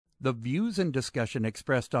The views and discussion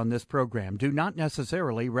expressed on this program do not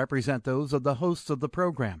necessarily represent those of the hosts of the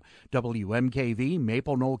program, WMKV,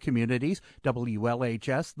 Maple Knoll Communities,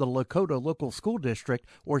 WLHS, the Lakota Local School District,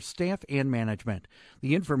 or staff and management.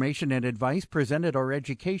 The information and advice presented are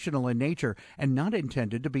educational in nature and not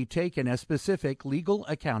intended to be taken as specific legal,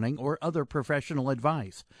 accounting, or other professional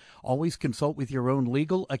advice. Always consult with your own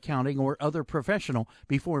legal, accounting, or other professional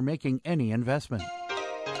before making any investment.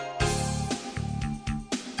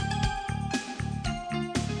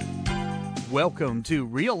 Welcome to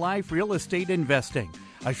Real Life Real Estate Investing,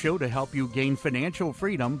 a show to help you gain financial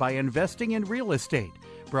freedom by investing in real estate.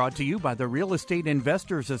 Brought to you by the Real Estate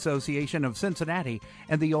Investors Association of Cincinnati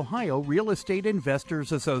and the Ohio Real Estate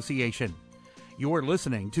Investors Association. You're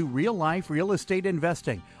listening to Real Life Real Estate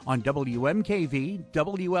Investing on WMKV,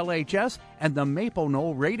 WLHS, and the Maple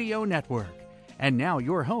Knoll Radio Network. And now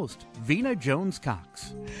your host, Vena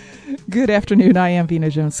Jones-Cox. Good afternoon. I am Vena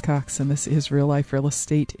Jones-Cox, and this is Real Life Real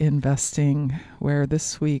Estate Investing, where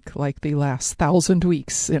this week, like the last 1,000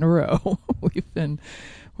 weeks in a row, we've been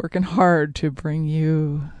working hard to bring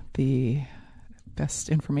you the best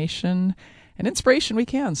information and inspiration we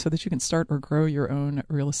can so that you can start or grow your own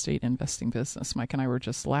real estate investing business. Mike and I were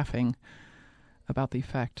just laughing about the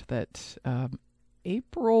fact that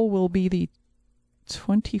April will be the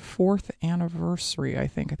 24th anniversary, I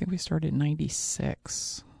think. I think we started in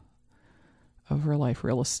 96 of Real Life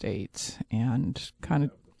Real Estate, and kind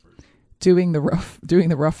of doing the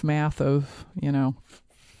rough math of,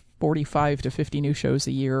 45 to 50 new shows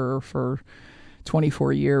a year for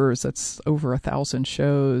 24 years. That's over 1,000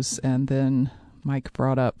 shows. And then Mike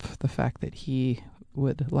brought up the fact that he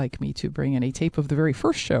would like me to bring in a tape of the very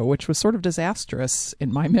first show, which was sort of disastrous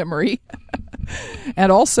in my memory.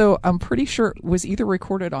 And also, I'm pretty sure it was either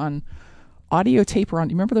recorded on audio tape or on,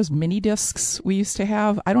 you remember those mini discs we used to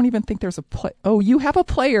have? I don't even think there's a play. Oh, you have a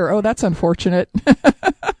player. Oh, that's unfortunate.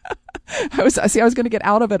 I was going to get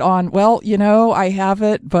out of it on, well, I have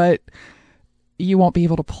it, but you won't be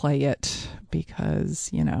able to play it because,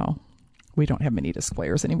 we don't have mini disc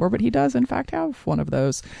players anymore, but he does in fact have one of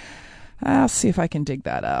those. I'll see if I can dig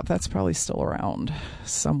that up. That's probably still around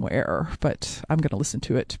somewhere, but I'm going to listen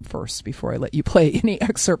to it first before I let you play any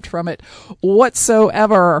excerpt from it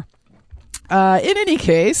whatsoever. In any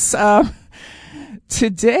case,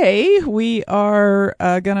 today we are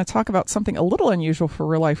going to talk about something a little unusual for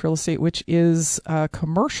real life real estate, which is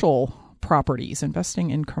commercial properties,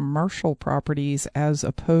 investing in commercial properties as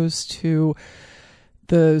opposed to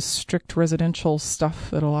the strict residential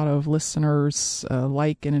stuff that a lot of listeners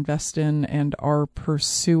like and invest in and are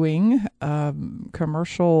pursuing.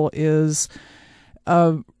 Commercial is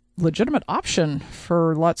a legitimate option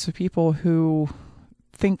for lots of people who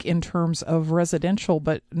think in terms of residential,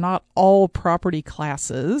 but not all property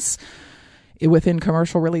classes within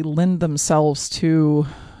commercial really lend themselves to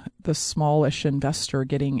the smallish investor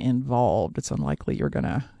getting involved. It's unlikely you're going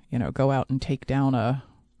to, go out and take down a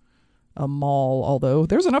mall, although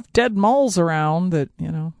there's enough dead malls around that,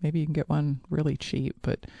 maybe you can get one really cheap.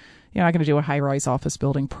 But you're not going to do a high-rise office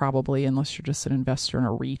building probably unless you're just an investor in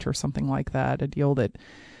a REIT or something like that, a deal that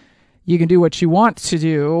you can do what you want to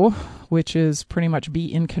do, which is pretty much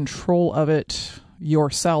be in control of it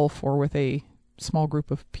yourself or with a small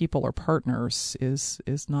group of people or partners is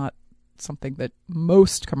not something that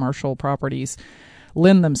most commercial properties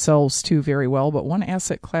lend themselves to very well. But one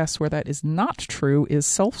asset class where that is not true is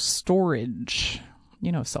self-storage.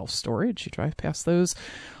 Self-storage, you drive past those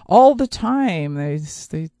all the time. They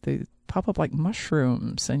pop up like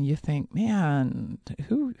mushrooms, and you think, man,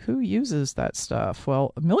 who uses that stuff?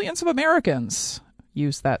 Well, millions of Americans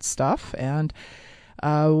use that stuff, and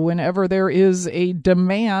whenever there is a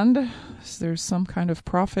demand, there's some kind of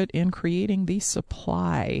profit in creating the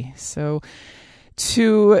supply. So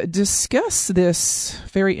to discuss this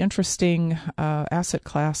very interesting asset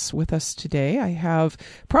class with us today, I have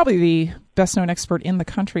probably the best-known expert in the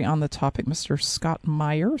country on the topic, Mr. Scott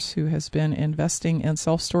Myers, who has been investing in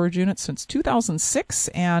self-storage units since 2006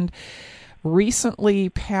 and recently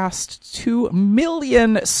passed 2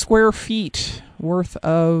 million square feet worth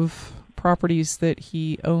of properties that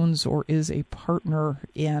he owns or is a partner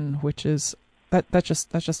in, which is that's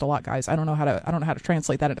just a lot, guys. I don't know how to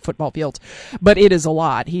translate that into football field, but it is a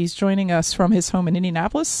lot. He's joining us from his home in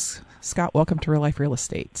Indianapolis. Scott, welcome to Real Life Real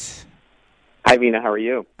Estate. Hi, Vena. How are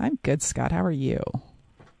you? I'm good, Scott. How are you?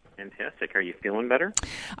 Fantastic. Are you feeling better?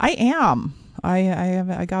 I am.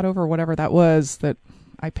 I got over whatever that was that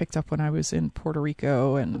I picked up when I was in Puerto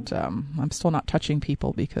Rico, and I'm still not touching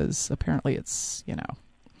people because apparently it's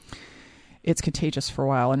contagious for a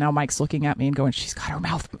while. And now Mike's looking at me and going, she's got her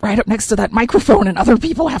mouth right up next to that microphone and other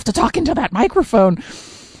people have to talk into that microphone.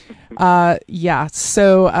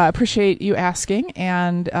 So appreciate you asking,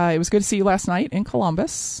 and it was good to see you last night in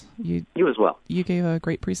Columbus. You as well. You gave a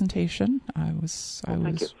great presentation. I was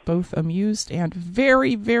thank you. both amused and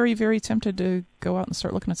very, very, very tempted to go out and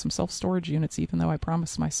start looking at some self-storage units, even though I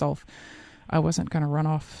promised myself I wasn't going to run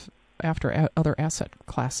off after other asset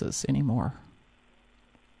classes anymore.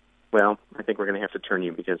 Well, I think we're going to have to turn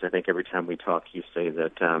you, because I think every time we talk, you say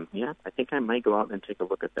that, I think I might go out and take a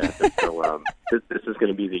look at that. And so this is going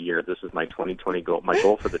to be the year. This is my 2020 goal. My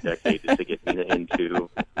goal for the decade is to get Vina into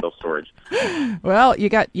self-storage. Well, you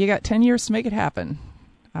got 10 years to make it happen.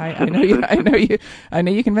 I know you. I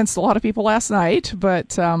know you convinced a lot of people last night,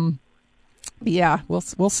 but yeah,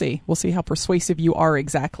 we'll see. We'll see how persuasive you are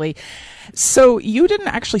exactly. So you didn't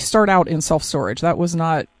actually start out in self-storage. That was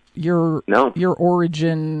not your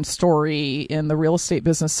origin story in the real estate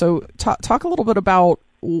business. So talk a little bit about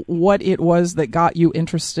what it was that got you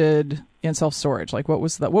interested in self-storage. Like, what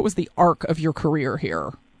was the arc of your career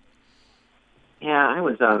here? Yeah, I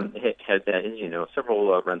was had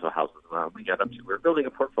several rental houses. We were building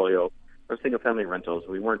a portfolio of single-family rentals.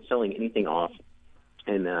 We weren't selling anything off,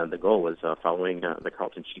 and the goal was following the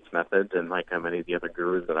Carlton Sheets method, and like many of the other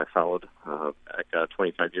gurus that I followed back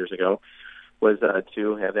 25 years ago, was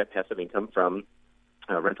to have that passive income from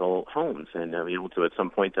rental homes, and be able to at some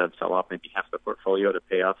point sell off maybe half the portfolio to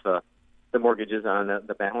pay off the mortgages on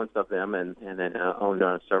the balance of them, and then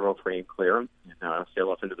own several free and clear, and sail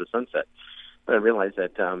off into the sunset. But I realized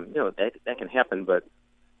that that can happen, but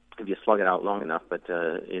if you slug it out long enough. But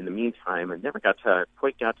in the meantime, I never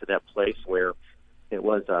quite got to that place where it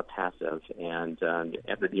was passive. And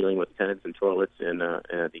after dealing with tenants and toilets in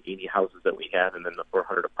the 80 houses that we had, and then the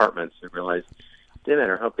 400 apartments, I realized it didn't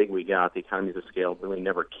matter how big we got, the economies of scale really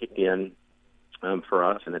never kicked in for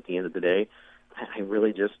us. And at the end of the day, I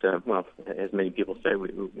really just, as many people say,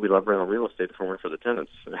 we love rental real estate if it weren't for the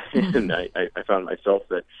tenants. And I found myself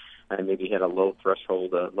that I maybe had a lower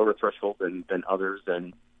threshold than others,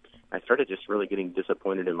 and I started just really getting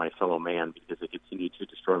disappointed in my fellow man because they continued to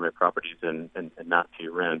destroy my properties and not pay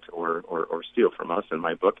rent or steal from us in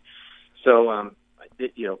my book. So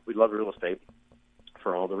we love real estate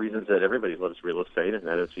for all the reasons that everybody loves real estate, and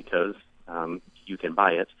that is because you can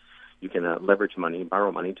buy it. You can leverage money,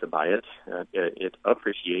 borrow money to buy it. It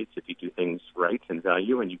appreciates if you do things right and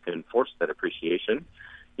value, and you can enforce that appreciation.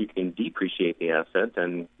 You can depreciate the asset,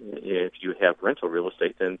 and if you have rental real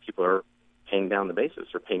estate, then people are paying down the basis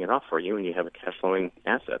or paying it off for you, and you have a cash-flowing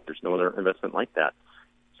asset. There's no other investment like that.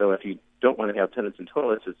 So if you don't want to have tenants and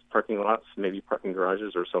toilets, it's parking lots, maybe parking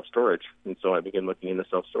garages or self-storage. And so I began looking into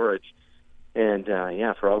self-storage. And,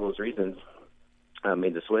 for all those reasons, I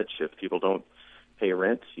made the switch. If people don't pay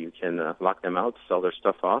rent, you can lock them out, sell their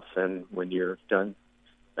stuff off, and when you're done,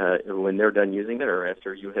 when they're done using it, or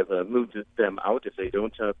after you have moved them out, if they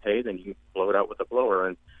don't pay, then you blow it out with a blower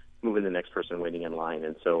and move in the next person waiting in line.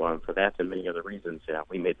 And so for that and many other reasons,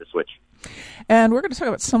 we made the switch. And we're going to talk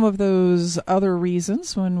about some of those other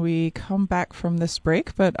reasons when we come back from this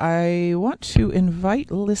break. But I want to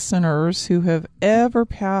invite listeners who have ever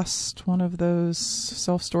passed one of those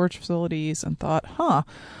self-storage facilities and thought,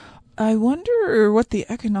 I wonder what the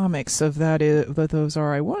economics of that is, that those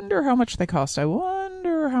are. I wonder how much they cost. I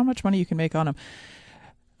wonder how much money you can make on them.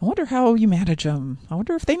 I wonder how you manage them. I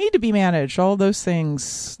wonder if they need to be managed, all those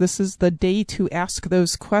things. This is the day to ask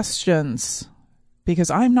those questions, because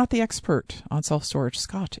I'm not the expert on self-storage.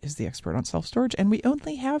 Scott is the expert on self-storage, and we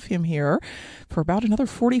only have him here for about another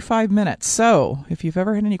 45 minutes. So if you've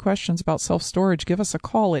ever had any questions about self-storage, give us a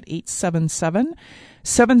call at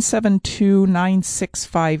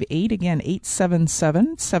 877-772-9658. Again,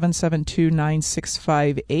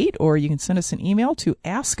 877-772-9658. Or you can send us an email to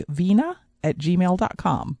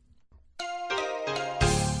askvina@gmail.com.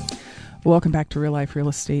 Welcome back to Real Life Real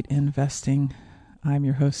Estate Investing. I'm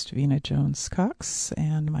your host, Vina Jones Cox,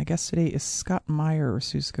 and my guest today is Scott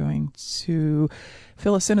Myers, who's going to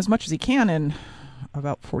fill us in as much as he can in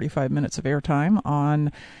about 45 minutes of airtime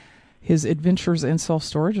on his adventures in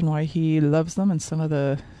self-storage and why he loves them, and some of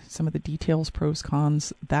the details, pros,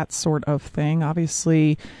 cons, that sort of thing.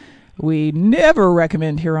 Obviously, we never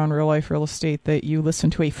recommend here on Real Life Real Estate that you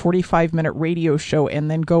listen to a 45-minute radio show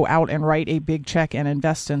and then go out and write a big check and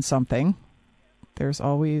invest in something. There's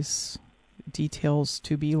always details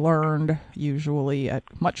to be learned, usually at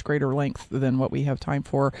much greater length than what we have time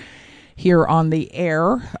for here on the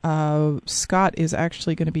air. Scott is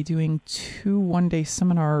actually going to be doing 2 one-day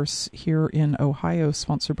seminars here in Ohio,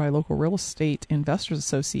 sponsored by local real estate investors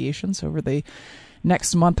associations over the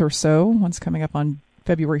next month or so. One's coming up on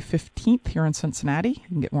February 15th here in Cincinnati. You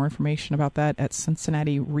can get more information about that at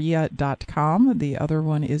cincinnatirea.com. The other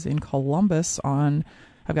one is in Columbus on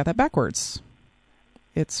I've got that backwards.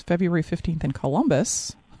 It's February 15th in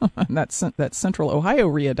Columbus. That's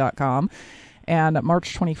centralohiorea.com. And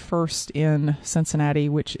March 21st in Cincinnati,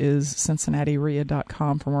 which is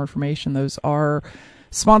cincinnatirea.com for more information. Those are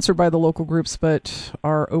sponsored by the local groups, but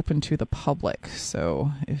are open to the public.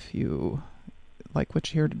 So if you like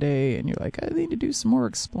what you hear today and you're like, I need to do some more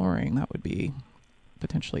exploring, that would be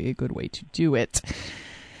potentially a good way to do it.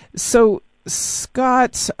 So,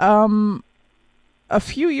 Scott, a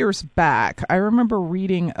few years back, I remember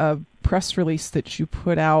reading a press release that you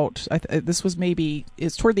put out. This was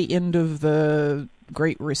it's toward the end of the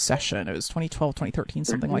Great Recession. It was 2012, 2013,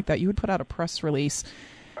 something like that. You would put out a press release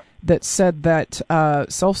that said that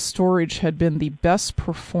self-storage had been the best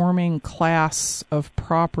performing class of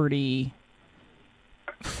property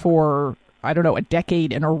for, I don't know, a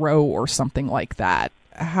decade in a row or something like that.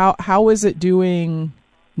 How is it doing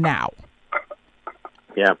now?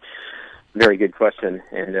 Yeah, very good question.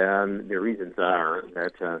 And the reasons are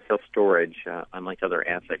that self-storage, unlike other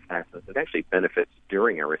asset classes, it actually benefits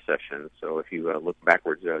during a recession. So if you look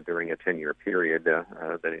backwards during a 10-year period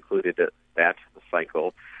that included that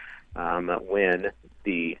cycle, when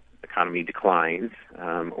the economy declines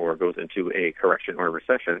or goes into a correction or a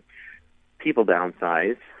recession, people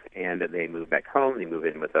downsize and they move back home. They move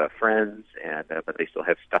in with friends, and but they still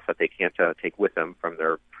have stuff that they can't take with them from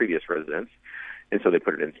their previous residence, and so they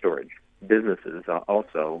put it in storage. Businesses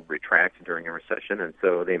also retract during a recession, and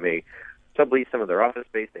so they may sublease some of their office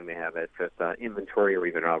space. They may have excess inventory or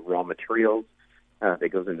even raw materials that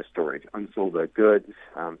goes into storage. Unsold goods,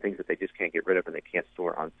 things that they just can't get rid of and they can't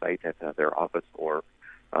store on site at their office or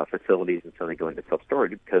facilities, and so they go into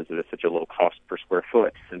self-storage because it is such a low cost per square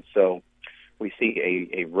foot. And so we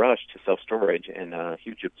see a rush to self-storage and a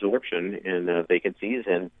huge absorption in vacancies,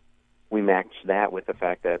 and we match that with the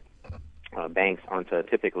fact that banks aren't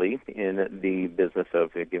typically in the business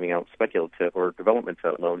of giving out speculative or development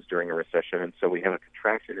loans during a recession, and so we have a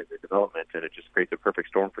contraction in the development, and it just creates a perfect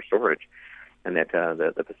storm for storage. And that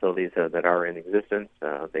the facilities that are in existence,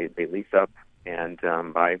 they lease up, and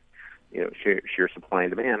by sheer supply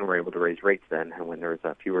and demand, we're able to raise rates then when there's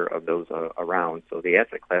fewer of those around. So the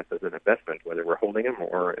asset class as an investment, whether we're holding them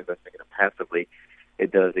or investing in them passively,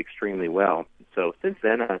 it does extremely well. So since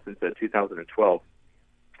then, since 2012,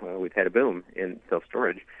 we've had a boom in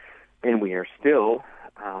self-storage, and we are still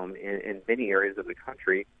in many areas of the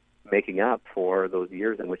country making up for those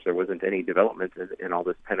years in which there wasn't any development and all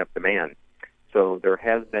this pent-up demand. So there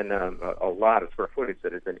has been a lot of square footage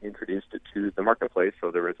that has been introduced to the marketplace. So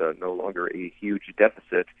there is no longer a huge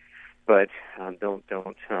deficit. But I'm not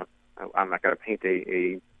going to paint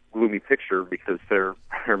a gloomy picture because there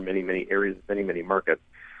are many areas, many markets,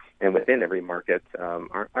 and within every market,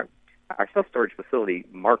 our self-storage facility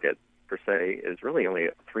market per se is really only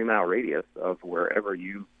a 3-mile radius of wherever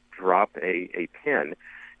you drop a pin.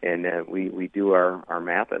 And we do our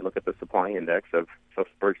math and look at the supply index of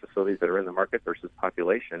self-storage facilities that are in the market versus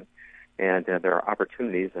population. And there are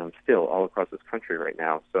opportunities still all across this country right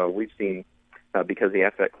now. So we've seen, because the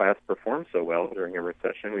asset class performed so well during a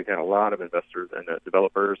recession, we've had a lot of investors and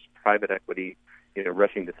developers, private equity,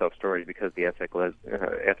 rushing to self-storage because the asset class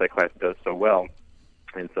does so well.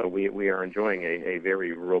 And so we are enjoying a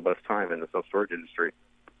very robust time in the self-storage industry.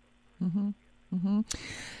 Mm-hmm. Mm-hmm.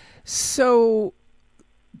 So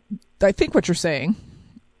I think what you're saying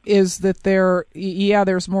is that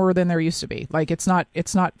there's more than there used to be. Like it's not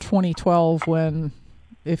 2012 when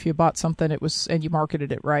if you bought something and you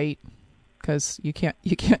marketed it right, because you can't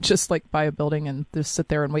just like buy a building and just sit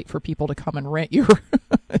there and wait for people to come and rent your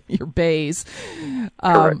your bays.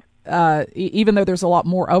 Even though there's a lot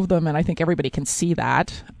more of them, and I think everybody can see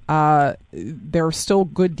that, there are still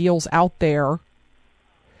good deals out there.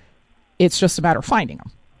 It's just a matter of finding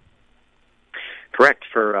them. Correct.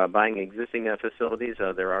 For buying existing facilities,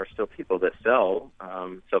 there are still people that sell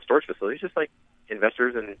self-storage facilities, just like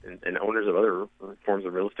investors and owners of other forms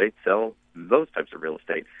of real estate sell those types of real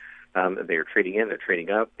estate. They are trading in, they're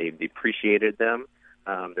trading up, they've depreciated them.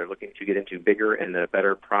 They're looking to get into bigger and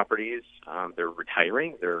better properties. They're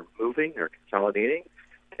retiring, they're moving, they're consolidating.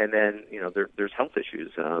 And then, there's health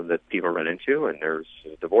issues that people run into, and there's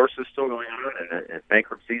divorces still going on, and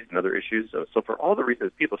bankruptcies and other issues. So for all the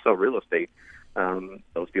reasons people sell real estate,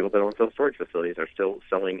 those people that own self-storage facilities are still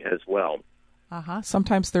selling as well. Uh-huh.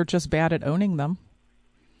 Sometimes they're just bad at owning them.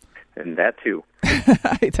 And that too.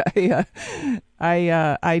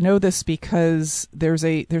 I know this because there's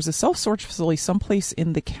a self-storage facility someplace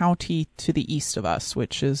in the county to the east of us,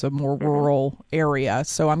 which is a more rural area.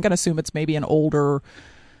 So I'm going to assume it's maybe an older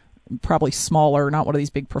probably smaller, not one of these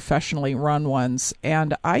big professionally run ones.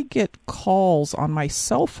 And I get calls on my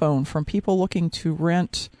cell phone from people looking to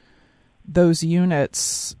rent those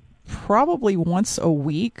units probably once a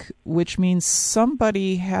week, which means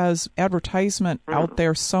somebody has advertisement out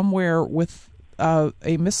there somewhere with a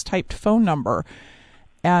mistyped phone number,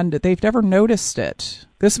 and they've never noticed it.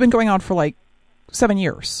 This has been going on for like 7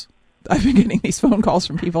 years. I've been getting these phone calls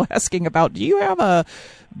from people asking about, do you have a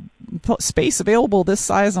space available this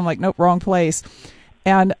size? I'm like, nope, wrong place.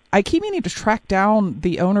 And I keep meaning to track down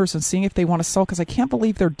the owners and seeing if they want to sell, because I can't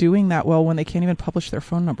believe they're doing that well when they can't even publish their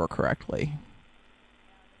phone number correctly.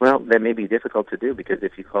 Well, that may be difficult to do, because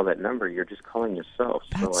if you call that number, you're just calling yourself.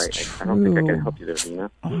 That's so I don't think I can help you there, Nina.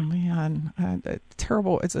 Oh man,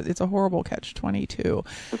 terrible! It's a horrible catch-22.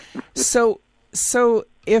 So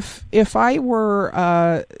if I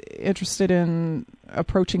were interested in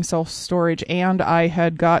approaching self-storage and I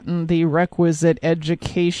had gotten the requisite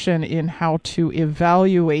education in how to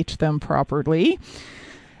evaluate them properly,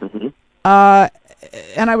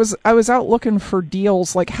 and I was out looking for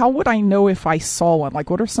deals, like how would I know if I saw one? Like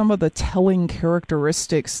what are some of the telling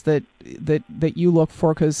characteristics that you look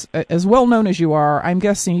for? Because as well known as you are, I'm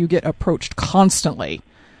guessing you get approached constantly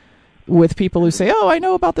with people who say, oh, I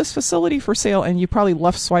know about this facility for sale, and you probably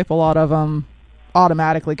left swipe a lot of them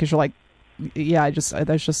automatically because you're like, yeah,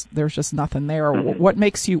 there's just nothing there. What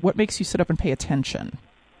makes you sit up and pay attention?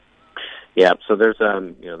 Yeah, so there's a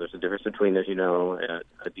difference between, as you know,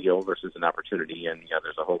 a deal versus an opportunity, and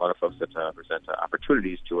there's a whole lot of folks that present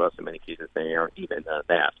opportunities to us. In many cases, they aren't even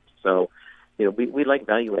that. So, we like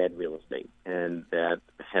value-add real estate, and that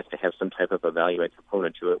has to have some type of a value-add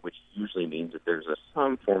component to it, which usually means that there's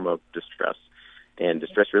some form of distress. And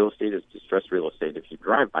distressed real estate is distressed real estate. If you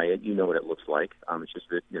drive by it, you know what it looks like. It's just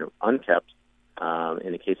that, unkept.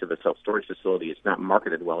 In the case of a self-storage facility, it's not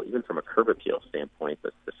marketed well, even from a curb appeal standpoint.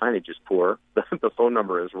 The signage is poor, the phone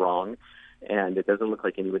number is wrong, and it doesn't look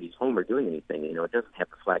like anybody's home or doing anything. It doesn't have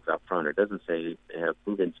the flags out front, or it doesn't say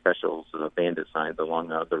move-in specials, bandit signs along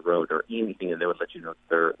the road, or anything that would let you know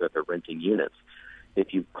that they're renting units.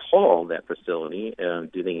 If you call that facility,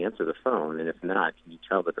 do they answer the phone? And if not, can you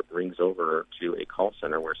tell that it rings over to a call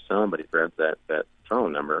center where somebody grabs that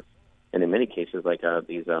phone number? And in many cases, like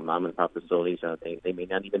these mom-and-pop facilities, they may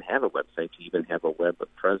not even have a website to even have a web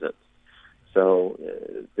presence. So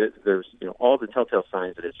there's all the telltale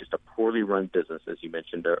signs that it's just a poorly run business, as you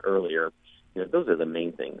mentioned earlier. Those are the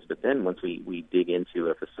main things. But then once we dig into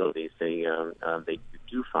a facility, say they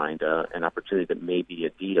do find an opportunity that may be a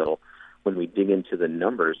deal, when we dig into the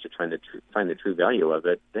numbers to try to find the true value of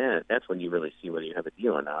it, then that's when you really see whether you have a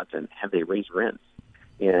deal or not, and have they raised rents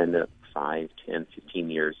in 5, 10, 15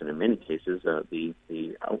 years. And in many cases, the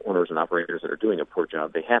owners and operators that are doing a poor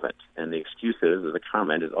job, they haven't. And the excuse is, or the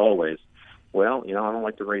comment is always, well, I don't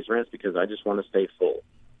like to raise rents because I just want to stay full.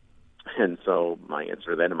 And so my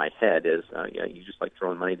answer to that in my head is, you just like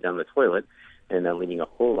throwing money down the toilet and leaving a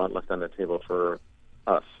whole lot left on the table for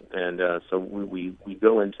us. And so we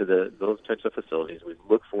go into those types of facilities. We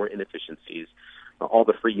look for inefficiencies. All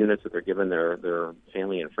the free units that they're giving their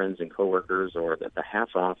family and friends and coworkers, or the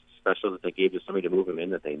half-off special that they gave to somebody to move them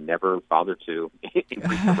in that they never bothered to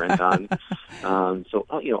increase the rent on. So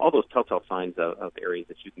all those telltale signs of areas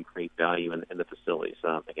that you can create value in the facilities.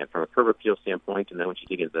 Again, from a curb appeal standpoint, and then once you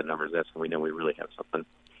dig into the numbers, that's when we know we really have something.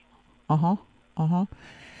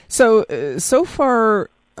 So far,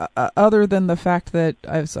 other than the fact that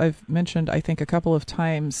I've mentioned, I think a couple of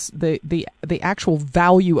times, the actual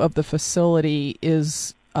value of the facility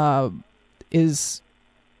is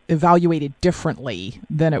evaluated differently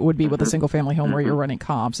than it would be with a single family home where you're running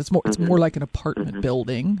comps. It's more like an apartment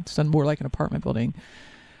building. It's done more like an apartment building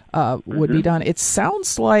would be done. It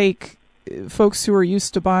sounds like folks who are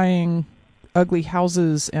used to buying ugly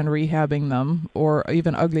houses and rehabbing them, or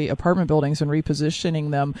even ugly apartment buildings and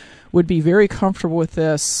repositioning them, would be very comfortable with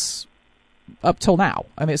this up till now.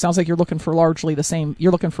 I mean, it sounds like you're looking for largely the same.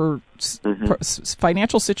 You're looking for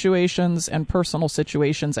financial situations and personal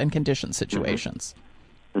situations and condition situations.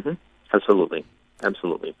 Absolutely.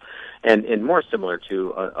 And more similar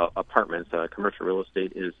to apartments, commercial real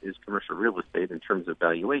estate is commercial real estate in terms of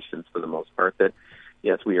valuations for the most part. That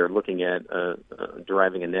yes, we are looking at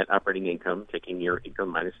deriving a net operating income, taking your income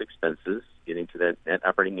minus expenses, getting to that net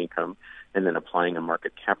operating income, and then applying a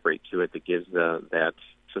market cap rate to it that gives that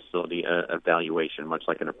facility a valuation, much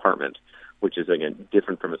like an apartment, which is, again,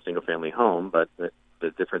 different from a single-family home, but the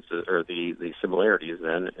differences or the similarities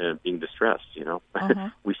then being distressed.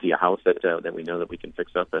 We see a house that we know that we can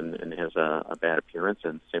fix up and has a bad appearance,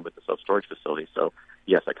 and same with the self-storage facility. So,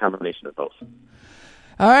 yes, a combination of both.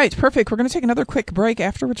 All right, perfect. We're going to take another quick break,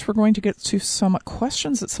 after which we're going to get to some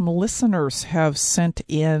questions that some listeners have sent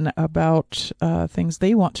in about things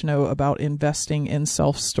they want to know about investing in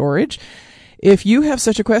self-storage. If you have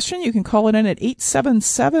such a question, you can call it in at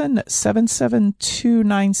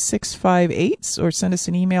 877-772-9658 or send us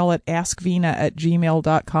an email at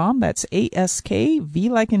askvina@gmail.com. That's ASKV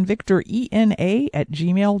like in Victor, ENA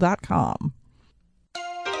 @gmail.com.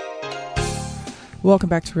 Welcome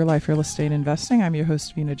back to Real Life Real Estate Investing. I'm your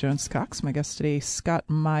host, Vina Jones-Cox. My guest today, Scott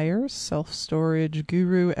Myers, self-storage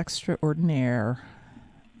guru extraordinaire.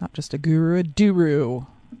 Not just a guru, a duru.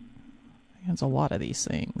 He owns a lot of these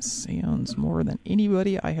things. He owns more than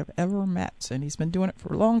anybody I have ever met, and he's been doing it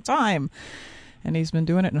for a long time. And he's been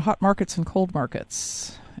doing it in hot markets and cold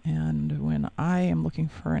markets. And when I am looking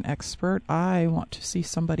for an expert, I want to see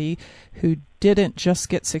somebody who didn't just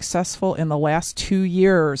get successful in the last 2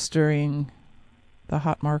 years during the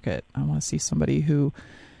hot market. I want to see somebody who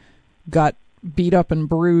got beat up and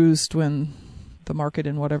bruised when the market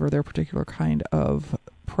in whatever their particular kind of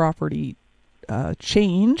property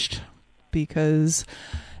changed. Because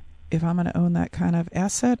if I'm going to own that kind of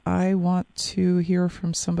asset, I want to hear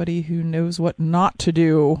from somebody who knows what not to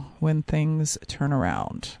do when things turn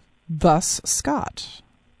around. Thus, Scott.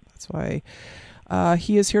 That's why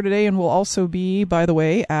he is here today, and will also be, by the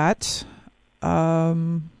way, at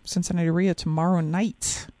Cincinnati REIA tomorrow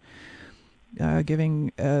night,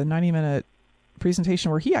 giving a 90-minute presentation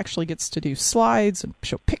where he actually gets to do slides and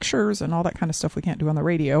show pictures and all that kind of stuff we can't do on the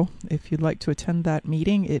radio. If you'd like to attend that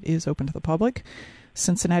meeting, it is open to the public.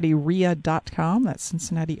 CincinnatiREIA.com, that's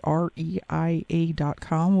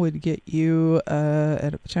CincinnatiREIA.com, would get you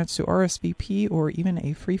a chance to RSVP or even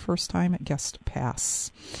a free first-time guest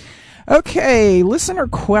pass. Okay, listener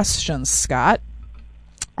questions, Scott.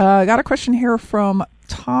 Got a question here from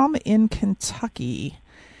Tom in Kentucky.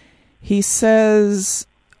 He says,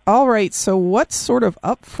 all right, so what sort of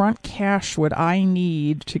upfront cash would I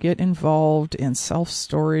need to get involved in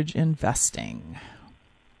self-storage investing?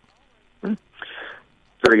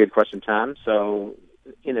 Very good question, Tom. So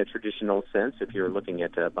in a traditional sense, if you're looking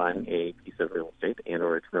at buying a piece of real estate and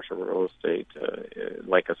or a commercial real estate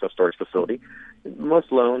like a self-storage facility,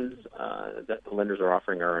 most loans that the lenders are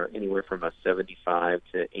offering are anywhere from a 75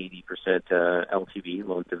 to 80% LTV,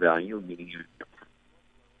 loan to value, meaning you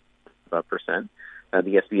about percent.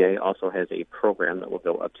 The SBA also has a program that will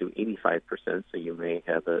go up to 85%, so you may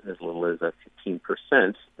have as little as a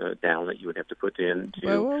 15% down that you would have to put in to get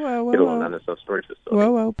a loan on a self-storage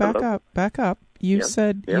facility. Back up. You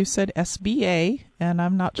said SBA, and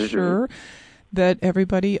I'm not sure that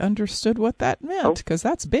everybody understood what that meant, because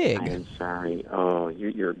that's big. I'm sorry. Oh,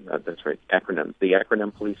 you're that's right. Acronyms. The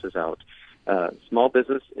acronym police is out. Small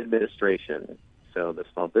Business Administration. So the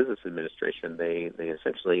Small Business Administration, they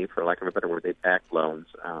essentially, for lack of a better word, they back loans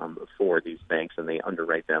for these banks, and they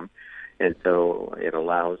underwrite them. And so it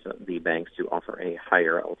allows the banks to offer a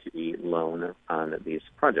higher LTV loan on these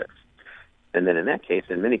projects. And then in that case,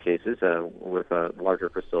 in many cases, with larger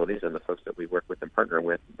facilities and the folks that we work with and partner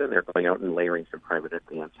with, then they're going out and layering some private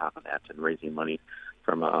equity on top of that and raising money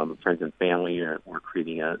from friends and family, or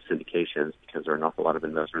creating syndications, because there are an awful lot of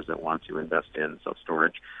investors that want to invest in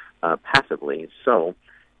self-storage passively. So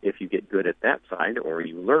if you get good at that side, or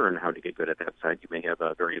you learn how to get good at that side, you may have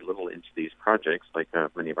very little into these projects. Like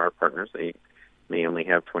many of our partners, they may only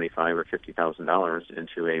have $25,000 or $50,000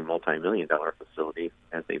 into a multi-million-dollar facility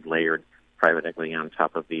as they've layered private equity on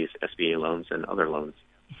top of these SBA loans and other loans.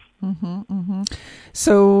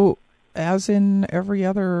 So, as in every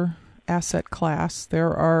other asset class,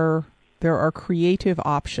 there are creative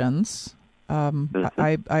options.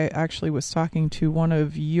 I actually was talking to one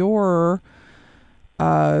of your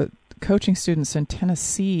coaching students in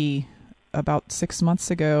Tennessee about 6 months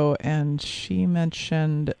ago, and she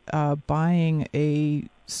mentioned buying a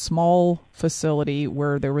small facility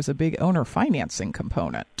where there was a big owner financing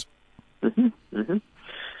component.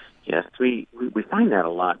 Yes, we find that a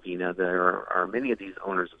lot. There are many of these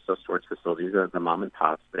owners of self-storage facilities, the mom and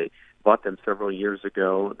pops. They bought them several years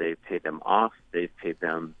ago. They've paid them off. They've paid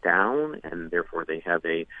them down, and therefore they have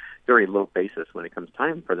a very low basis when it comes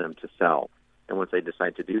time for them to sell. And once they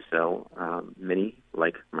decide to do so, many,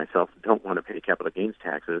 like myself, don't want to pay capital gains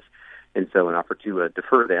taxes. And so an offer to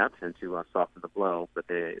defer that and to soften the blow, but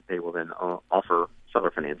they will then offer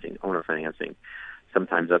seller financing, owner financing,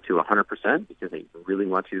 sometimes up to 100% because they really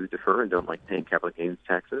want to defer and don't like paying capital gains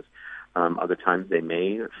taxes. Other times they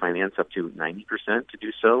may finance up to 90% to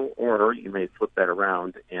do so, or you may flip that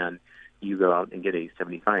around and you go out and get a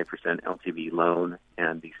 75% LTV loan,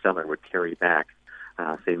 and the seller would carry back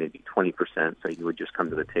say maybe 20%. So you would just come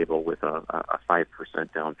to the table with a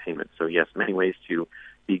 5% down payment. So yes, many ways to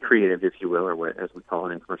be creative, if you will, or what, as we call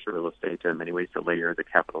it in commercial real estate, many ways to layer the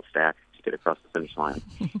capital stack to get across the finish line.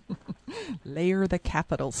 Layer the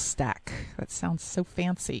capital stack. That sounds so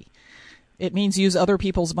fancy. It means use other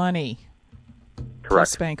people's money. Correct.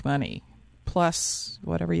 Plus bank money. Plus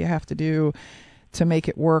whatever you have to do to make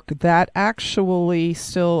it work. That actually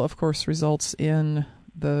still, of course, results in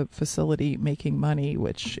the facility making money,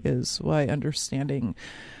 which is why understanding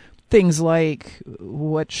things like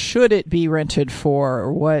what should it be rented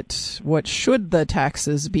for, what should the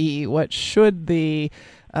taxes be, what should the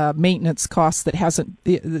maintenance costs that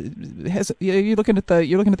you're looking at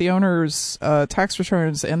the owner's tax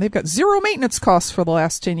returns, and they've got zero maintenance costs for the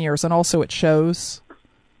last 10 years, and also it shows,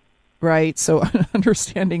 right? So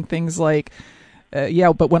understanding things like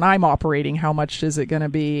but when I'm operating, how much is it going to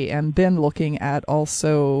be? And then looking at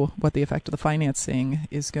also what the effect of the financing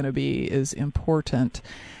is going to be is important.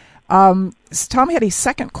 Tom had a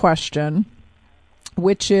second question,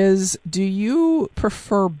 which is, do you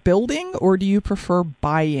prefer building or do you prefer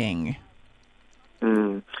buying?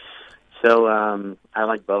 So I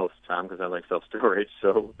like both, Tom, because I like self-storage.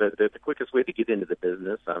 So the quickest way to get into the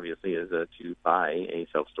business, obviously, is to buy a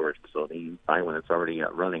self-storage facility. Buy one that's already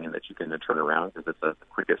running and that you can turn around, because it's the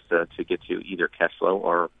quickest to get to either cash flow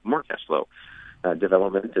or more cash flow.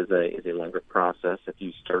 Development is a longer process. If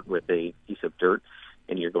you start with a piece of dirt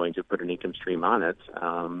and you're going to put an income stream on it,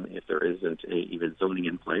 if there isn't even zoning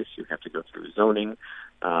in place, you have to go through zoning.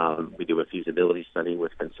 We do a feasibility study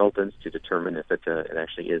with consultants to determine if it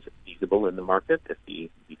actually is feasible in the market, if the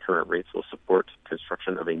current rates will support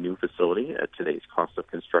construction of a new facility at today's cost of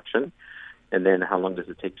construction, and then how long does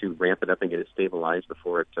it take to ramp it up and get it stabilized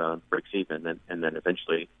before it breaks even and then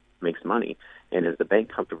eventually makes money. And is the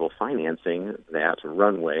bank comfortable financing that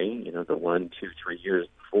runway, the 1, 2, 3 years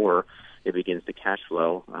before it begins to cash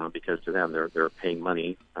flow, because to them they're paying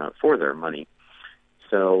money for their money.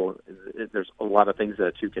 So there's a lot of things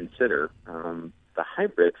to consider. The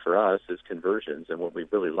hybrid for us is conversions, and what we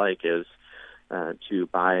really like is to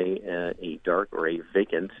buy a dark or a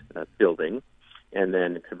vacant building and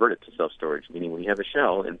then convert it to self-storage, meaning we have a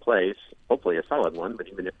shell in place, hopefully a solid one, but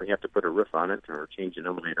even if we have to put a roof on it or change an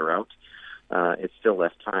elevator out, it's still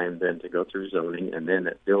less time than to go through zoning and then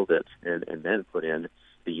build it and then put in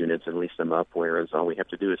the units and lease them up, whereas all we have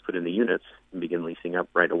to do is put in the units and begin leasing up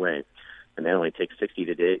right away. And that only takes 60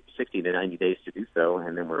 to 90 days to do so,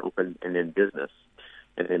 and then we're open and in business.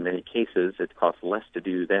 And in many cases, it costs less to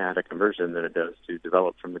do that, a conversion, than it does to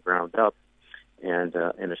develop from the ground up. And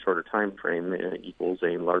in a shorter time frame, it equals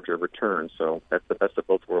a larger return. So that's the best of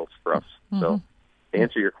both worlds for us. Mm-hmm. So to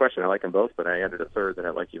answer your question, I like them both, but I added a third that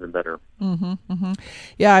I like even better. Mm-hmm, mm-hmm.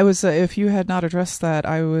 Yeah, I was. If you had not addressed that,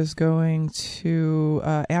 I was going to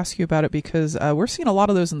ask you about it, because we're seeing a lot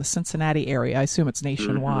of those in the Cincinnati area. I assume it's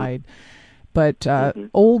nationwide, but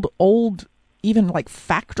old, even like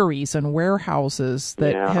factories and warehouses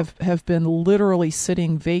that have been literally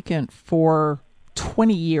sitting vacant for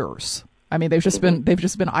 20 years. I mean, they've just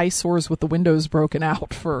been eyesores with the windows broken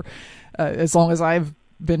out for as long as I've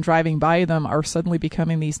been driving by them, are suddenly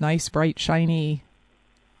becoming these nice, bright, shiny,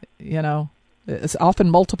 it's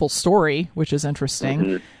often multiple story, which is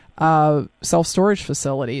interesting, self-storage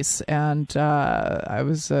facilities. And I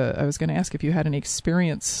was going to ask if you had any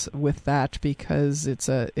experience with that, because it's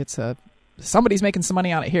somebody's making some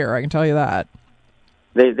money on it here, I can tell you that.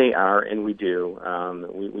 They are, and we do.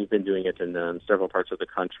 We've been doing it in several parts of the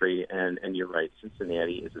country, and you're right,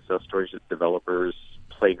 Cincinnati is a self-storage developers'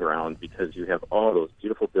 playground, because you have all those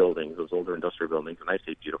beautiful buildings, those older industrial buildings, and I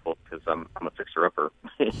say beautiful because I'm a fixer-upper,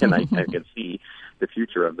 and I can see the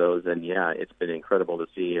future of those. And it's been incredible to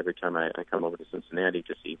see every time I come over to Cincinnati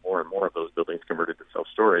to see more and more of those buildings converted to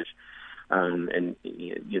self-storage. And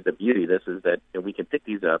the beauty of this is that we can pick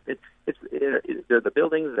these up. They're the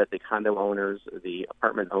buildings that the condo owners, the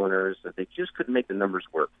apartment owners, that they just couldn't make the numbers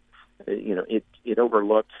work. It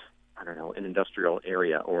overlooked, an industrial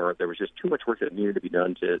area, or there was just too much work that needed to be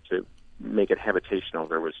done to make it habitational.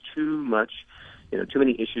 There was too much, too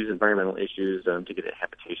many issues, environmental issues, to get it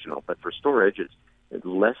habitational. But for storage, it's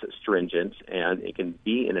less stringent, and it can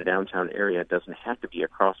be in a downtown area. It doesn't have to be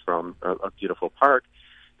across from a beautiful park,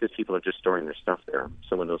 because people are just storing their stuff there.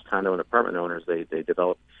 So when those condo and apartment owners, they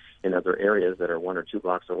develop in other areas that are 1 or 2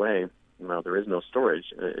 blocks away, well, there is no storage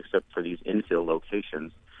except for these infill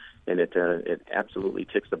locations. And it absolutely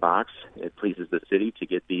ticks the box. It pleases the city to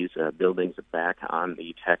get these buildings back on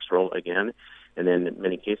the tax roll again. And then in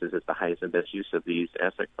many cases, it's the highest and best use of these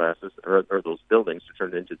asset classes, or those buildings, to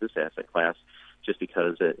turn it into this asset class, just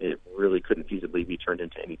because it really couldn't feasibly be turned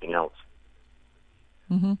into anything else.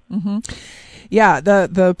 Yeah,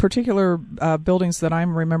 the particular buildings that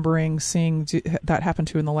I'm remembering seeing that happen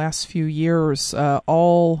to in the last few years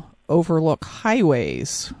all overlook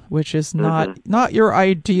highways, which is not your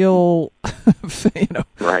ideal,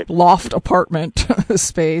 Right. loft apartment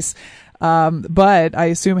space. But I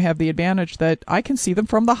assume have the advantage that I can see them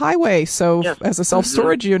from the highway. So Yes. as a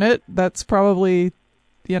self-storage unit, that's probably,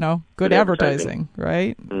 good advertising,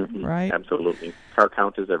 right? Right. Absolutely. Car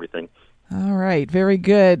count is everything. All right. Very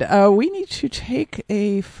good. We need to take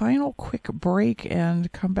a final quick break and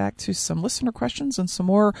come back to some listener questions and some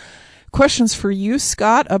more questions for you,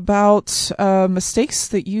 Scott, about mistakes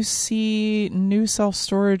that you see new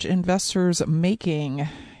self-storage investors making.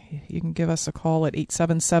 You can give us a call at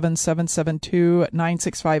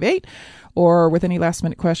 877-772-9658, or with any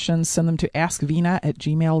last-minute questions, send them to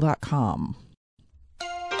askvina@gmail.com.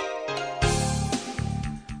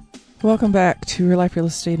 Welcome back to Real Life Real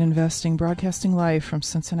Estate Investing, broadcasting live from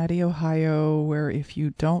Cincinnati, Ohio, where if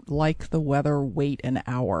you don't like the weather, wait an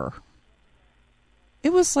hour.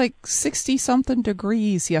 It was like 60-something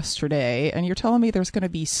degrees yesterday, and you're telling me there's going to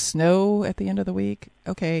be snow at the end of the week?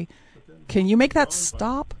 Okay. Can you make that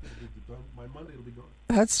stop? By Monday it'll be gone.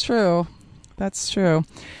 That's true. That's true.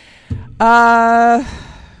 We're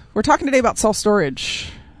talking today about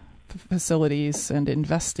self-storage facilities and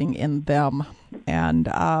investing in them. And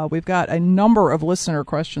we've got a number of listener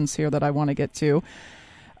questions here that I want to get to.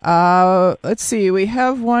 Let's see. We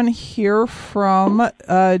have one here from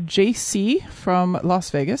JC from Las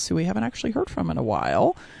Vegas, who we haven't actually heard from in a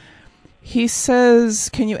while. He says,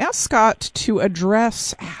 can you ask Scott to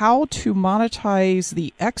address how to monetize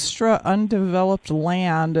the extra undeveloped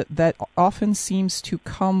land that often seems to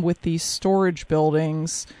come with these storage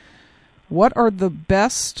buildings? What are the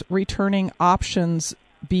best returning options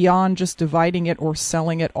beyond just dividing it or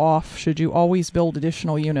selling it off? Should you always build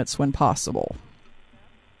additional units when possible?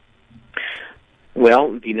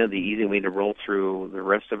 Well, the easy way to roll through the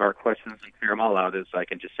rest of our questions and clear them all out is I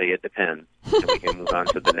can just say it depends, and we can move on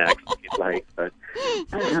to the next if you'd like. But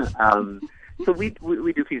so we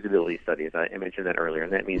do feasibility studies. I mentioned that earlier,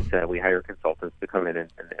 and that means we hire consultants to come in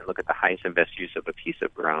and look at the highest and best use of a piece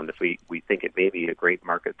of ground if we think it may be a great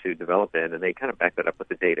market to develop in, and they kind of back that up with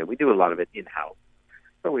the data. We do a lot of it in-house,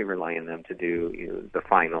 so we rely on them to do the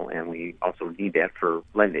final, and we also need that for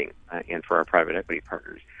lending and for our private equity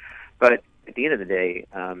partners. But at the end of the day,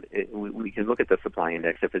 we can look at the supply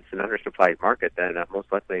index. If it's an undersupplied market, then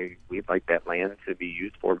most likely we'd like that land to be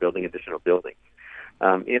used for building additional buildings.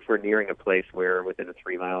 If we're nearing a place where within a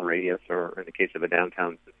 3-mile radius, or in the case of a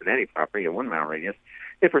downtown Cincinnati property, a 1-mile radius,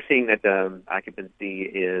 if we're seeing that occupancy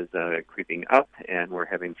is creeping up and we're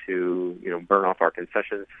having to burn off our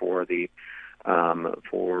concessions for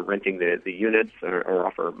renting the units or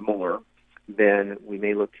offer more, then we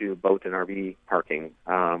may look to boat and RV parking.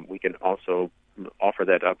 We can also offer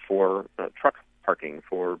that up for truck parking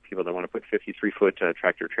for people that want to put 53-foot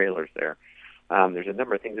tractor trailers there. There's a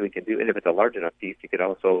number of things that we can do, and if it's a large enough piece, you could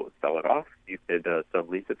also sell it off. You could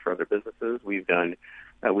sublease it for other businesses. We had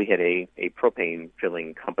a propane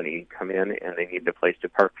filling company come in, and they needed a place to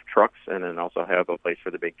park trucks and then also have a place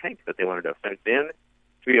for the big tanks that they wanted to fence in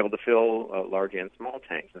to be able to fill large and small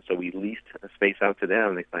tanks. And so we leased a space out to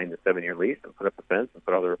them. They signed a 7-year lease and put up a fence and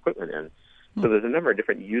put all their equipment in. So there's a number of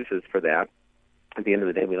different uses for that. At the end of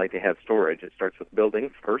the day, we like to have storage. It starts with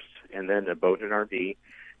buildings first, and then a boat and RV.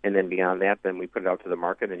 And then beyond that, then we put it out to the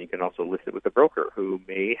market, and you can also list it with a broker who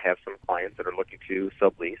may have some clients that are looking to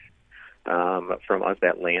sublease from us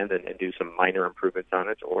that land and do some minor improvements on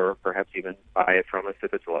it, or perhaps even buy it from us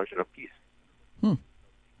if it's a large enough piece.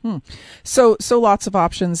 So lots of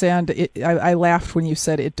options, and I laughed when you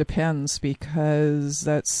said it depends, because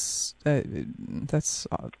that's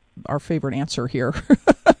our favorite answer here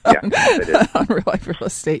on Real Life Real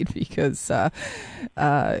Estate, because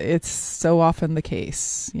it's so often the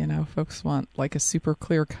case. Folks want like a super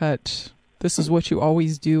clear cut, this is what you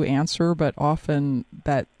always do answer, but often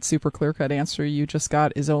that super clear cut answer you just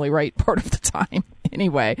got is only right part of the time.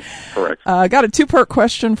 Anyway, correct. Got a 2-part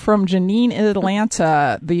question from Janine in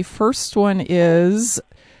Atlanta. The first one is,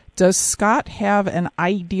 does Scott have an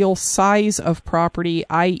ideal size of property,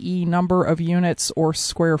 i.e. number of units or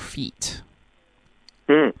square feet?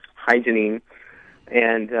 Hi, Janine.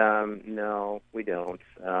 And no, we don't.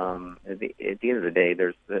 At the end of the day,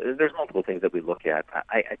 there's multiple things that we look at.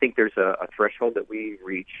 I think there's a threshold that we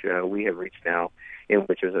have reached now, in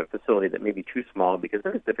which is a facility that may be too small because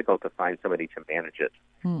then it's difficult to find somebody to manage it.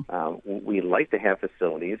 We like to have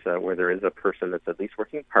facilities where there is a person that's at least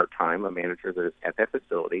working part-time, a manager that is at that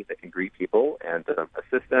facility that can greet people and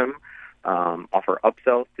assist them, offer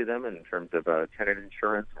upsells to them in terms of tenant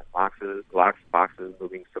insurance, locks, boxes,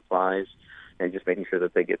 moving supplies, and just making sure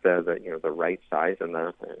that they get the right size and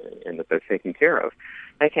that they're taken care of.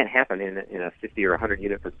 That can't happen in a 50 or 100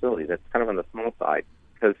 unit facility. That's kind of on the small side,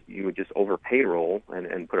 because you would just over payroll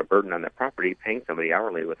and put a burden on that property, paying somebody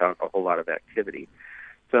hourly without a whole lot of activity.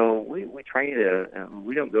 So we try to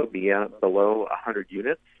we don't go below 100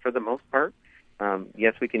 units for the most part.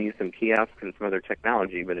 Yes, we can use some kiosks and some other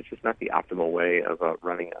technology, but it's just not the optimal way of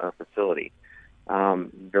running a facility.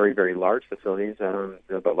 Very, very large facilities,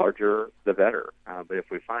 the larger, the better. But if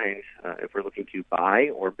we're looking to buy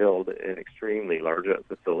or build an extremely large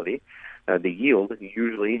facility, the yield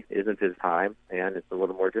usually isn't as high, and it's a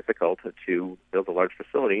little more difficult to build a large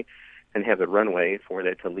facility and have the runway for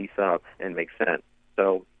it to lease up and make sense.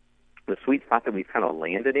 So the sweet spot that we've kind of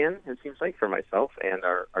landed in, it seems like, for myself and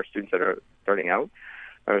our students that are starting out,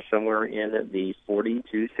 are somewhere in the 40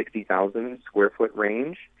 to 60,000 square foot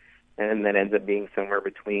range. And that ends up being somewhere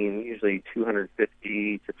between usually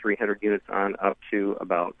 250 to 300 units on up to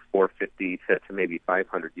about 450 to maybe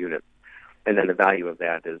 500 units. And then the value of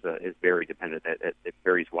that is very dependent. It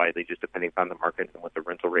varies widely just depending upon the market and what the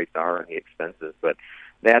rental rates are and the expenses. But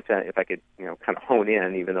that, if I could kind of hone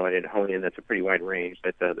in, even though I didn't hone in, that's a pretty wide range.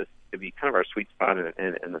 But this would be kind of our sweet spot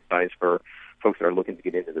and the size for folks that are looking to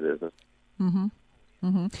get into the business. Mm-hmm.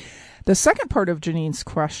 Mm-hmm. The second part of Janine's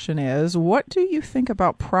question is, what do you think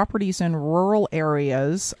about properties in rural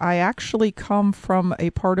areas? I actually come from a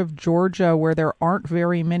part of Georgia where there aren't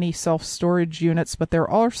very many self-storage units, but there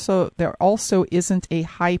also isn't a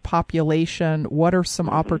high population. What are some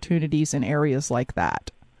opportunities in areas like that?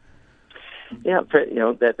 Yeah,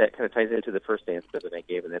 that kind of ties into the first answer that I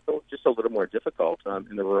gave, and that's just a little more difficult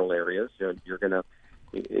in the rural areas. You're going to,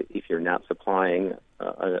 if you're not supplying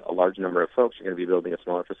a large number of folks, you're going to be building a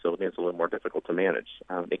smaller facility. It's a little more difficult to manage.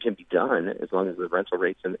 It can be done as long as the rental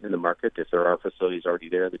rates in the market, if there are facilities already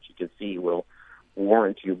there that you can see will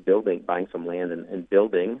warrant you buying some land and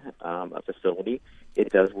building a facility.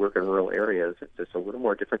 It does work in rural areas. It's just a little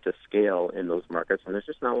more different to scale in those markets, and there's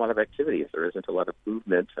just not a lot of activity. If there isn't a lot of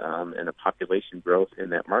movement and a population growth in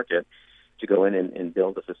that market to go in and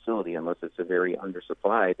build a facility, unless it's a very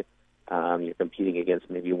undersupplied. You're competing against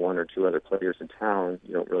maybe one or two other players in town.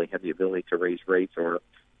 You don't really have the ability to raise rates or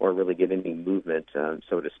really get any movement,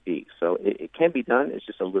 so to speak. So it can be done. It's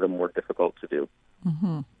just a little more difficult to do.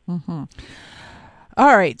 Mm-hmm. Mm-hmm.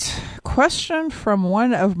 All right. Question from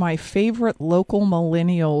one of my favorite local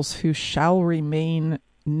millennials who shall remain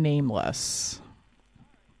nameless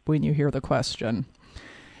when you hear the question.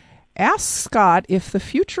 Ask Scott if the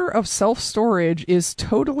future of self-storage is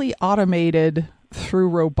totally automated through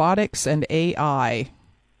robotics and AI.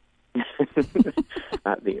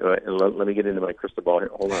 Let me get into my crystal ball here.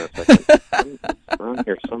 Hold on a second. It's on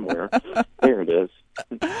here somewhere. There it is.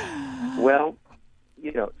 Well,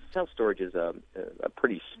 self-storage is a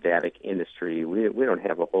pretty static industry. We don't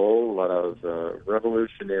have a whole lot of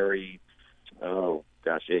revolutionary,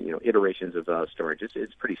 iterations of storage.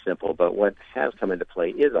 It's pretty simple. But what has come into play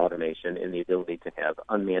is automation and the ability to have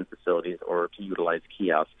unmanned facilities or to utilize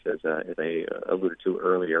kiosks, as I alluded to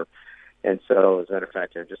earlier. And so, as a matter of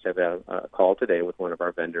fact, I just had a call today with one of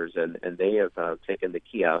our vendors, and they have taken the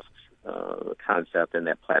kiosk concept and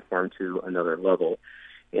that platform to another level.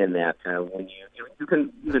 In that, when you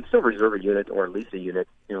can still reserve a unit or lease a unit,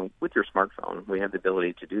 with your smartphone. We have the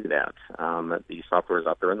ability to do that. The software is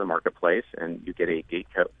out there in the marketplace, and you get a gate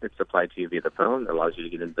code that's supplied to you via the phone that allows you to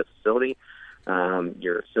get into the facility.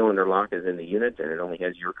 Your cylinder lock is in the unit, and it only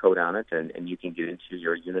has your code on it, and you can get into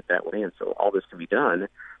your unit that way. And so all this can be done,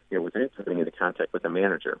 without coming into contact with the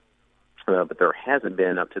manager. But there hasn't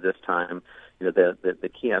been up to this time. The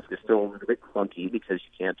kiosk is still a little bit clunky because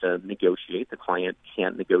you can't negotiate. The client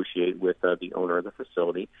can't negotiate with the owner of the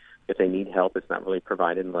facility. If they need help, it's not really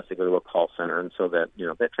provided unless they go to a call center. And so that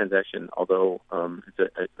that transaction, although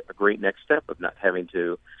it's a great next step of not having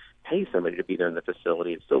to pay somebody to be there in the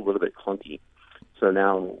facility, it's still a little bit clunky. So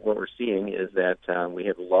now what we're seeing is that we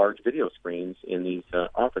have large video screens in these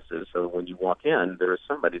offices. So when you walk in, there is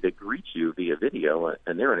somebody that greets you via video,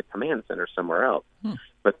 and they're in a command center somewhere else.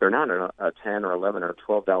 But they're not a $10 or $11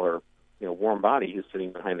 or $12 warm body who's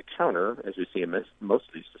sitting behind the counter, as we see in most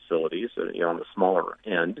of these facilities, on the smaller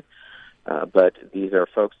end. But these are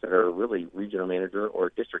folks that are really regional manager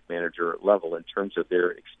or district manager level in terms of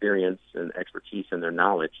their experience and expertise and their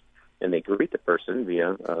knowledge. And they greet the person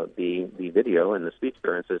via the video and the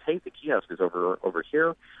speaker and says, hey, the kiosk is over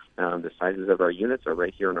here. The sizes of our units are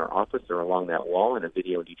right here in our office. They're along that wall, and a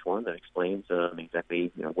video in each one that explains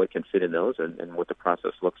exactly what can fit in those and what the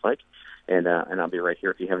process looks like. And I'll be right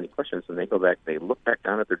here if you have any questions. And they look back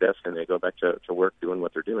down at their desk, and they go back to work doing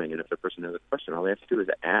what they're doing. And if the person has a question, all they have to do is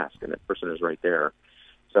ask, and that person is right there.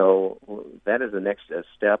 So that is the next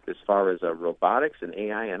step as far as robotics and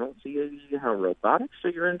AI. I don't see how robotics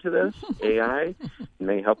figure into this. AI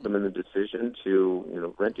may help them in the decision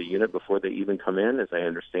to rent a unit before they even come in, as I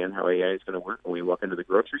understand how AI is going to work when we walk into the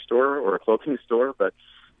grocery store or a clothing store. But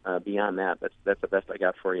beyond that, that's the best I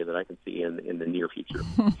got for you that I can see in the near future.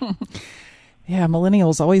 Yeah,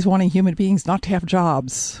 millennials always wanting human beings not to have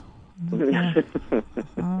jobs. I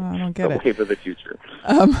don't get it. The wave of the future.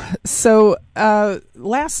 So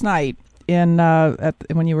last night,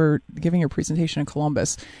 when you were giving your presentation in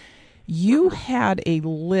Columbus, you had a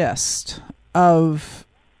list of.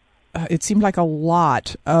 It seemed like a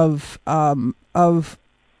lot of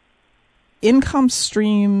income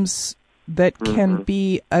streams that can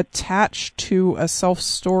be attached to a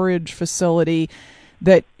self-storage facility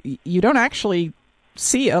that you don't actually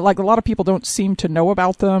see. Like, a lot of people don't seem to know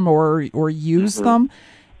about them or use them.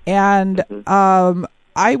 And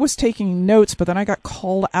I was taking notes, but then I got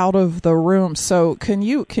called out of the room. So can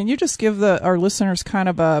you just give our listeners kind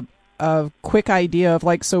of a quick idea of,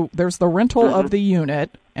 like, so there's the rental of the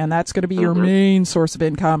unit, and that's going to be your main source of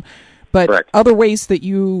income, but Correct. Other ways that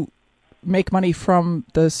you make money from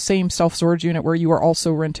the same self-storage unit where you are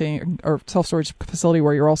also renting, or self-storage facility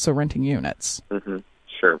where you're also renting units.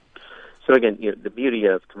 Sure. So again, the beauty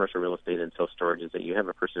of commercial real estate and self-storage is that you have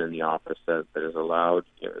a person in the office that allows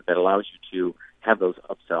you to have those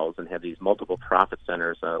upsells and have these multiple profit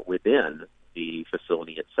centers within the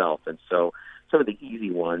facility itself. And so some of the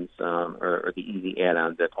easy ones or the easy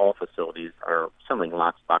add-ons that all facilities are selling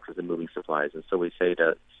locks, boxes, and moving supplies. And so we say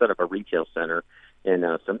to set up a retail center, and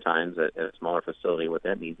sometimes at a smaller facility, what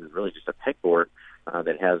that means is really just a pegboard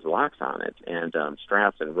that has locks on it, and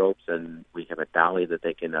straps and ropes, and we have a dolly that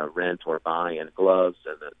they can rent or buy, and gloves,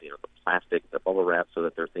 and the plastic, the bubble wrap, so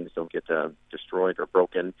that their things don't get destroyed or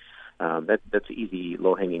broken. That's easy,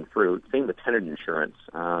 low-hanging fruit. Same with tenant insurance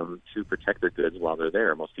to protect their goods while they're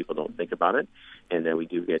there. Most people don't think about it, and then we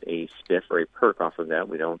do get a spiff or a perk off of that.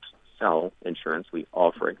 We don't sell insurance. We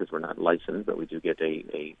offer it because we're not licensed, but we do get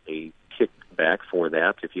a kickback for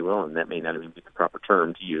that, if you will, and that may not even be the proper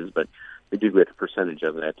term to use, but we do get a percentage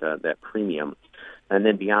of that premium. And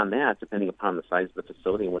then beyond that, depending upon the size of the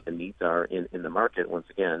facility and what the needs are in the market, once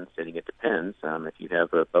again, stating it depends. If you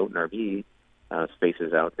have a boat and RV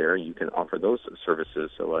spaces out there, you can offer those services.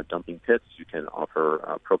 So dumping pits, you can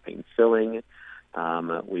offer propane filling.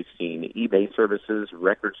 We've seen eBay services,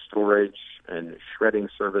 record storage, and shredding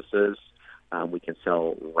services. We can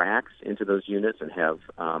sell racks into those units and have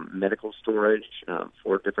medical storage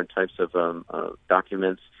for different types of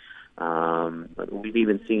documents. But we've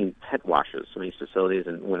even seen pet washes in these facilities.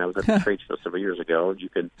 And when I was at the trade show several years ago, you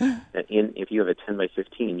could, if you have a 10 by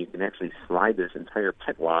 15, you can actually slide this entire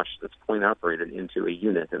pet wash that's point operated into a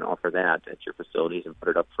unit and offer that at your facilities and put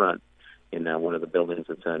it up front in one of the buildings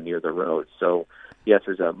that's near the road. So, yes,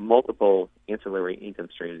 there's multiple ancillary income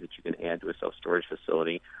streams that you can add to a self-storage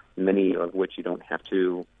facility, many of which you don't have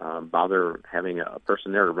to bother having a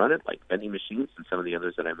person there to run it, like vending machines and some of the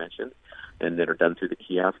others that I mentioned, and that are done through the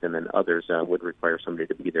kiosk, and then others would require somebody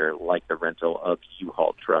to be there, like the rental of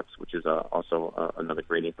U-Haul trucks, which is also another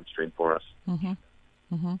great income stream for us.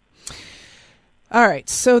 All right,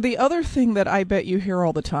 so the other thing that I bet you hear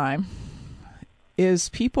all the time is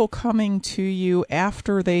people coming to you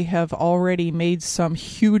after they have already made some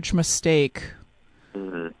huge mistake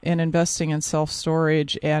in investing in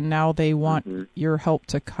self-storage, and now they want your help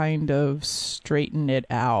to kind of straighten it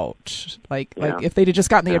out. Like if they'd have just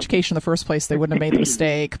gotten the education in the first place, they wouldn't have made the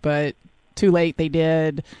mistake, but too late, they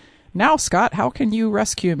did. Now, Scott, how can you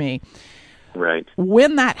rescue me? Right.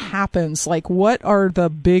 When that happens, like, what are the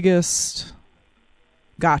biggest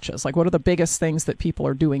gotchas? Like, what are the biggest things that people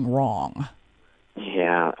are doing wrong?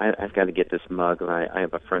 Yeah, I've got to get this mug. I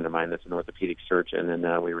have a friend of mine that's an orthopedic surgeon,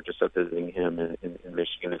 and we were just up visiting him in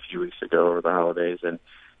Michigan a few weeks ago over the holidays, and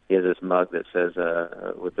he has this mug that says,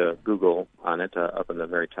 with the Google on it up on the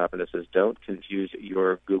very top, and it says, "Don't confuse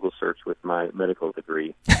your Google search with my medical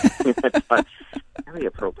degree." That's very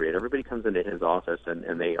appropriate. Everybody comes into his office,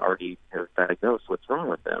 and they already have diagnosed what's wrong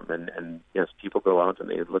with them. And yes, people go out and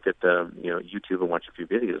they look at YouTube and watch a few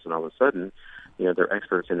videos, and all of a sudden, they're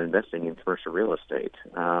experts in investing in commercial real estate.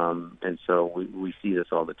 And so we see this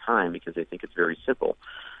all the time because they think it's very simple.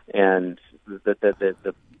 And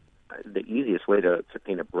the easiest way to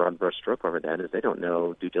paint a broad brush stroke over that is they don't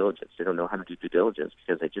know due diligence. They don't know how to do due diligence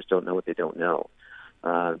because they just don't know what they don't know.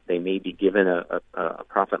 They may be given a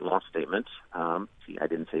profit and loss statement. See, I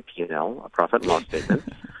didn't say P&L, a profit and loss statement.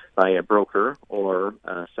 by a broker or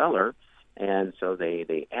a seller. And so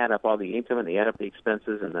they add up all the income and they add up the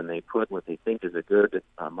expenses, and then they put what they think is a good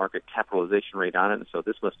market capitalization rate on it. And so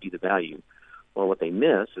this must be the value. Well, what they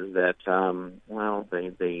miss is that,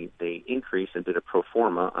 they increased and did a pro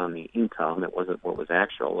forma on the income. It wasn't what was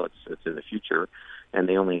actual. It's in the future. And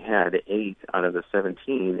they only had 8 out of the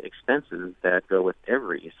 17 expenses that go with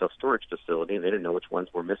every self-storage facility, and they didn't know which ones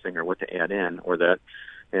were missing or what to add in, or that,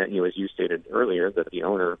 as you stated earlier, that the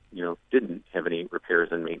owner, didn't have any repairs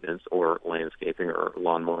and maintenance or landscaping or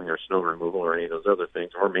lawn mowing or snow removal or any of those other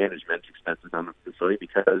things, or management expenses on the facility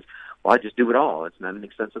because, I just do it all. It's not an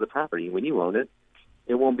expense of the property. When you own it,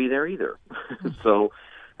 it won't be there either. So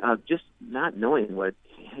just not knowing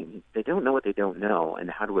they don't know what they don't know, and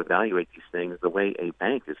how to evaluate these things the way a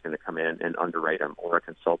bank is going to come in and underwrite them, or a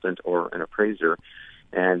consultant or an appraiser.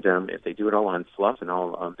 And if they do it all on fluff and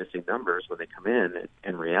all missing numbers, when they come in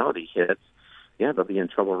and reality hits, they'll be in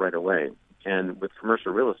trouble right away. And with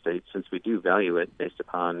commercial real estate, since we do value it based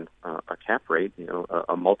upon a cap rate,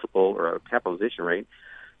 a multiple or a capitalization rate,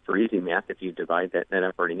 for easy math, if you divide that net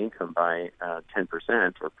operating income by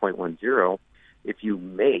 10% or 0.10, if you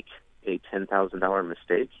make a $10,000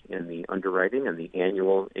 mistake in the underwriting and the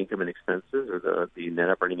annual income and expenses, or the net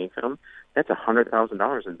operating income, that's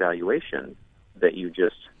 $100,000 in valuation that you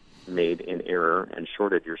just made in error and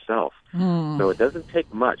shorted yourself. So it doesn't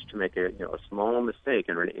take much to make a small mistake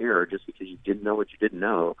or an error just because you didn't know what you didn't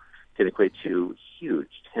know, can equate to huge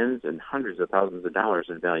tens and hundreds of thousands of dollars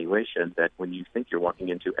in valuation that when you think you're walking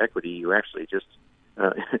into equity, you actually just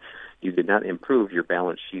you did not improve your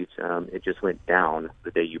balance sheet. It just went down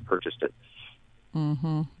the day you purchased it.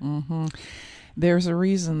 There's a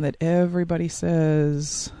reason that everybody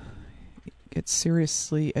says get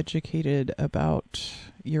seriously educated about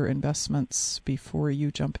your investments before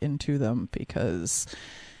you jump into them, because,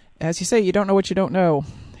 as you say, you don't know what you don't know.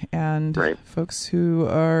 And right. Folks who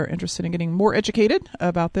are interested in getting more educated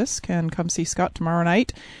about this can come see Scott tomorrow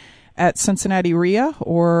night at Cincinnati RIA,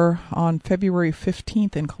 or on February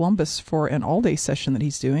 15th in Columbus for an all-day session that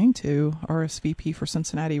he's doing. To RSVP for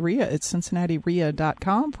Cincinnati RIA, it's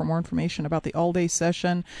cincinnatiria.com. For more information about the all-day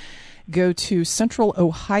session, go to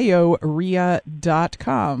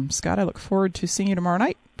centralohioria.com. Scott, I look forward to seeing you tomorrow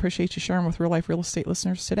night. Appreciate you sharing with Real Life Real Estate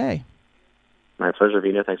listeners today. My pleasure,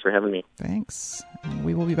 Vina. Thanks for having me. Thanks. And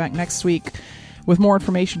we will be back next week with more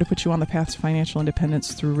information to put you on the path to financial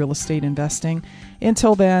independence through real estate investing.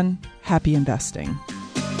 Until then, happy investing.